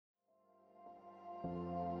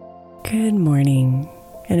Good morning,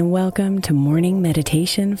 and welcome to Morning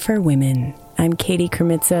Meditation for Women. I'm Katie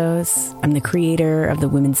Kremitzos. I'm the creator of the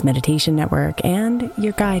Women's Meditation Network and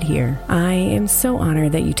your guide here. I am so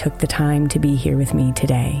honored that you took the time to be here with me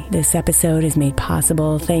today. This episode is made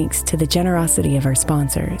possible thanks to the generosity of our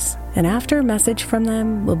sponsors. And after a message from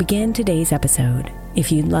them, we'll begin today's episode.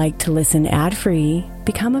 If you'd like to listen ad-free,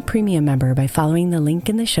 become a premium member by following the link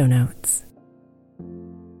in the show notes.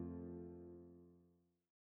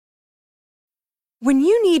 When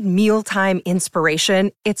you need mealtime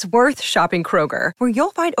inspiration, it's worth shopping Kroger, where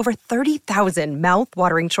you'll find over 30,000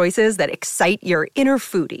 mouth-watering choices that excite your inner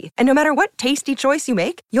foodie. And no matter what tasty choice you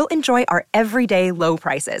make, you'll enjoy our everyday low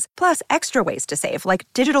prices, plus extra ways to save, like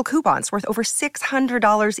digital coupons worth over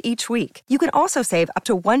 $600 each week. You can also save up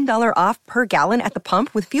to $1 off per gallon at the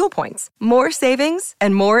pump with fuel points. More savings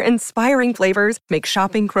and more inspiring flavors make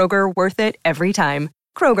shopping Kroger worth it every time.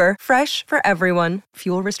 Kroger, fresh for everyone.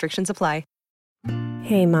 Fuel restrictions apply.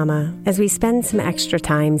 Hey Mama, as we spend some extra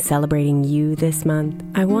time celebrating you this month,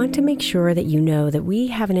 I want to make sure that you know that we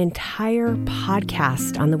have an entire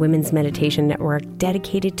podcast on the Women's Meditation Network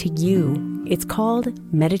dedicated to you. It's called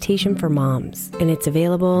Meditation for Moms, and it's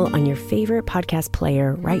available on your favorite podcast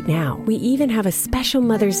player right now. We even have a special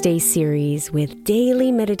Mother's Day series with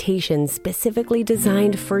daily meditations specifically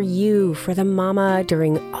designed for you, for the mama,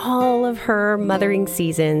 during all of her mothering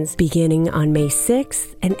seasons, beginning on May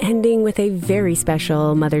 6th and ending with a very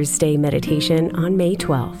special Mother's Day meditation on May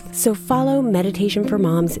 12th. So follow Meditation for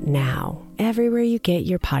Moms now, everywhere you get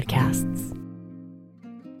your podcasts.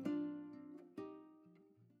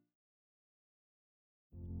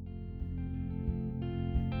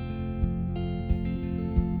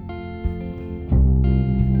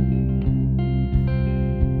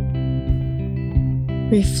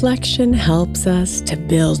 Reflection helps us to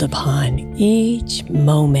build upon each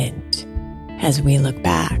moment as we look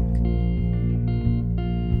back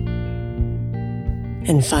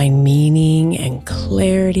and find meaning and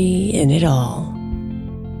clarity in it all.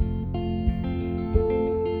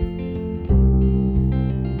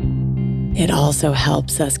 It also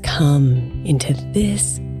helps us come into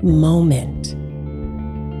this moment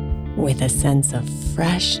with a sense of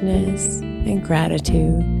freshness and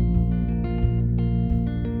gratitude,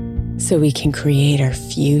 so we can create our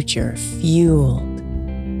future fueled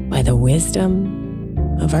by the wisdom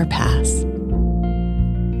of our past.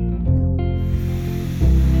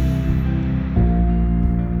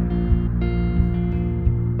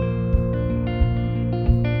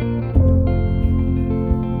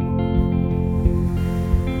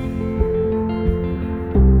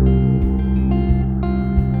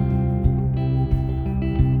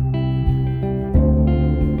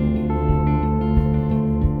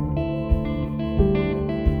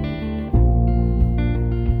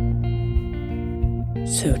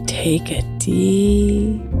 So take a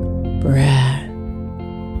deep breath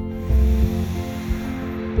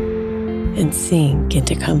and sink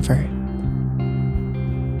into comfort.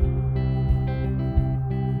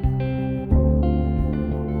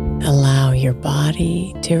 Allow your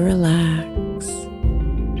body to relax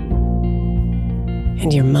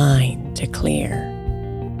and your mind to clear.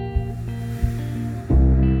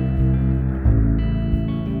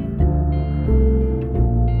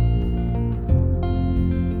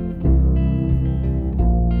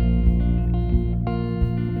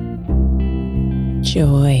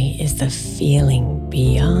 Joy is the feeling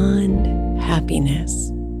beyond happiness,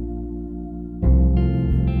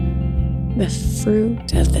 the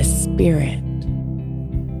fruit of the Spirit.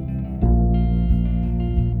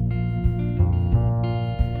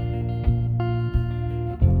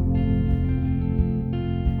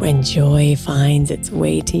 When joy finds its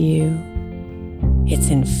way to you, it's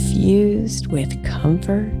infused with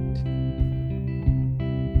comfort,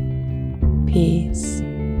 peace,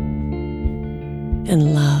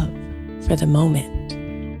 and love for the moment.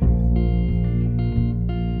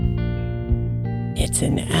 It's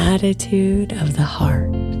an attitude of the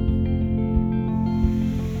heart.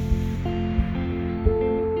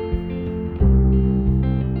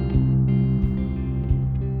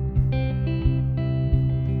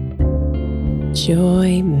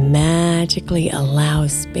 Joy magically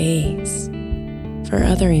allows space for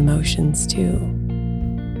other emotions too,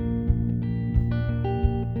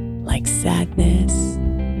 like sadness,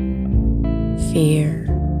 fear,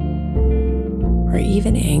 or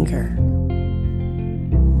even anger.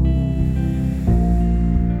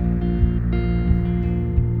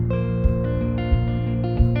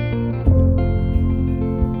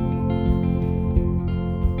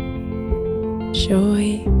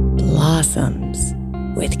 Joy blossoms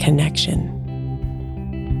with connection.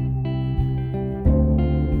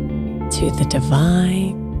 to the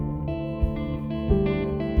divine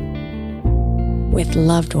with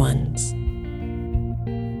loved ones,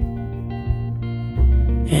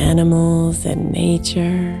 animals and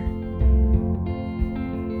nature,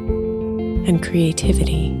 and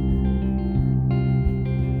creativity.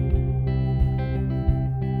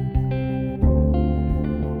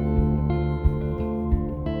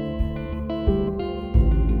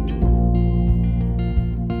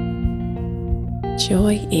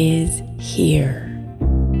 Joy is here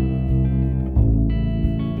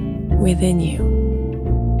within you.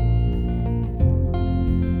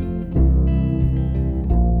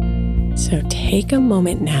 So take a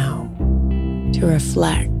moment now to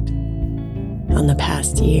reflect on the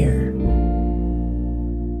past year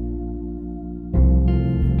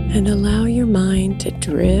and allow your mind to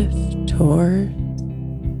drift toward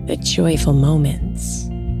the joyful moments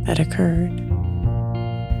that occurred.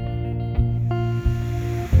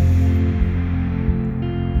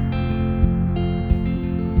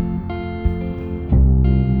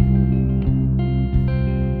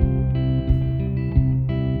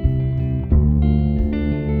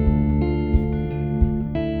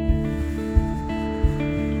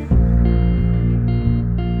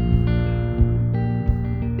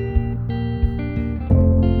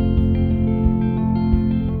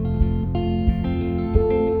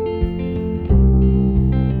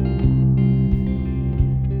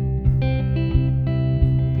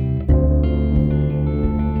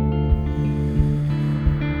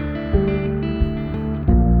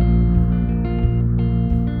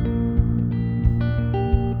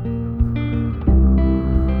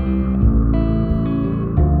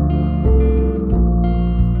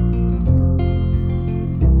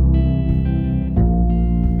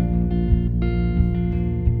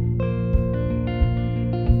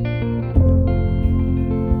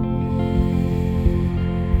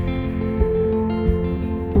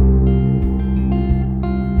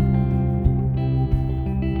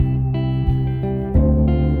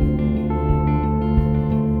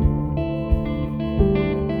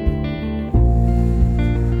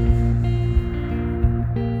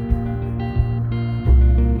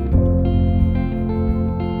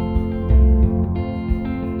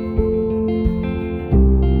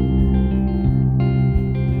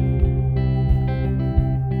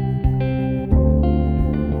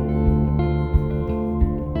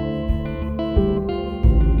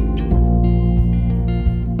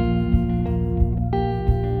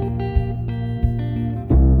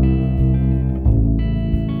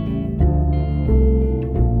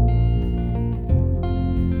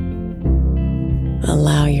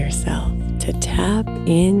 Allow yourself to tap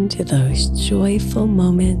into those joyful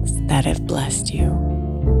moments that have blessed you,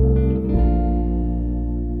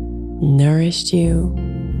 nourished you,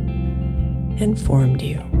 and formed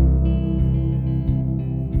you.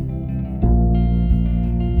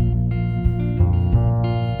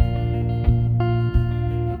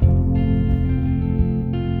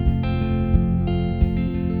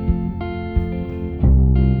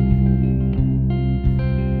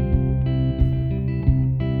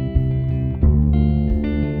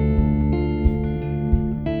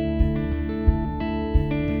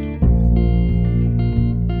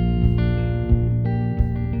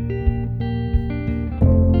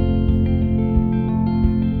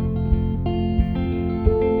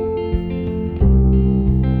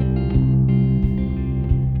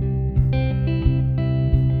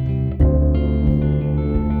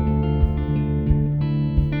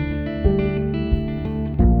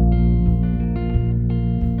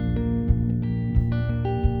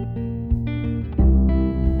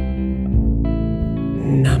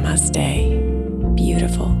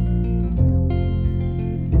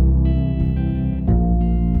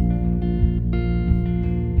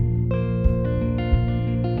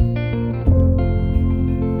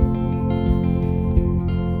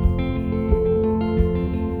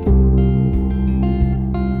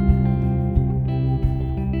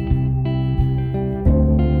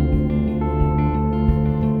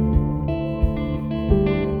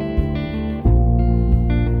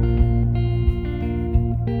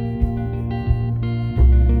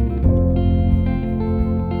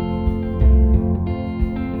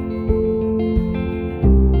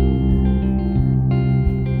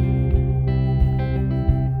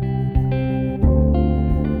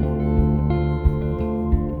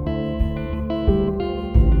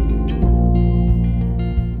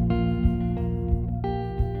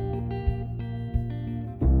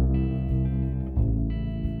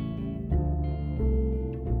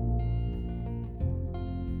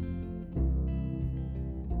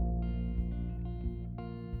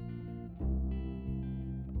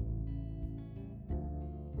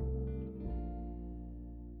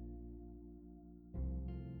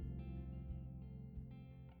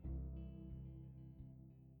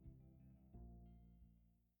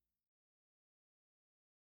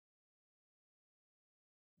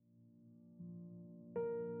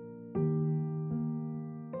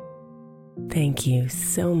 Thank you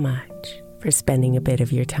so much for spending a bit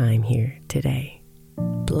of your time here today.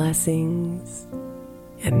 Blessings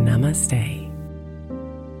and namaste.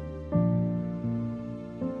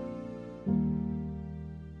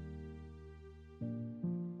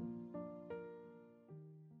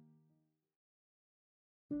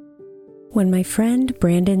 When my friend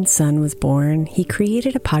Brandon's son was born, he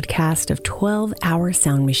created a podcast of 12-hour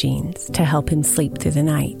sound machines to help him sleep through the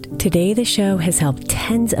night. Today, the show has helped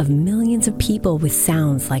tens of millions of people with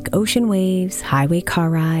sounds like ocean waves, highway car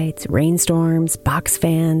rides, rainstorms, box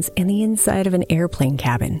fans, and the inside of an airplane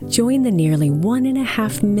cabin. Join the nearly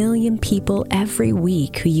 1.5 million people every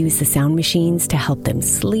week who use the sound machines to help them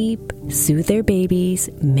sleep, soothe their babies,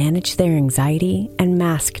 manage their anxiety, and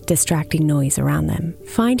mask distracting noise around them.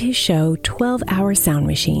 Find his show 12-Hour Sound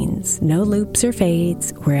Machines, no loops or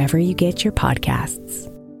fades, wherever you get your podcasts.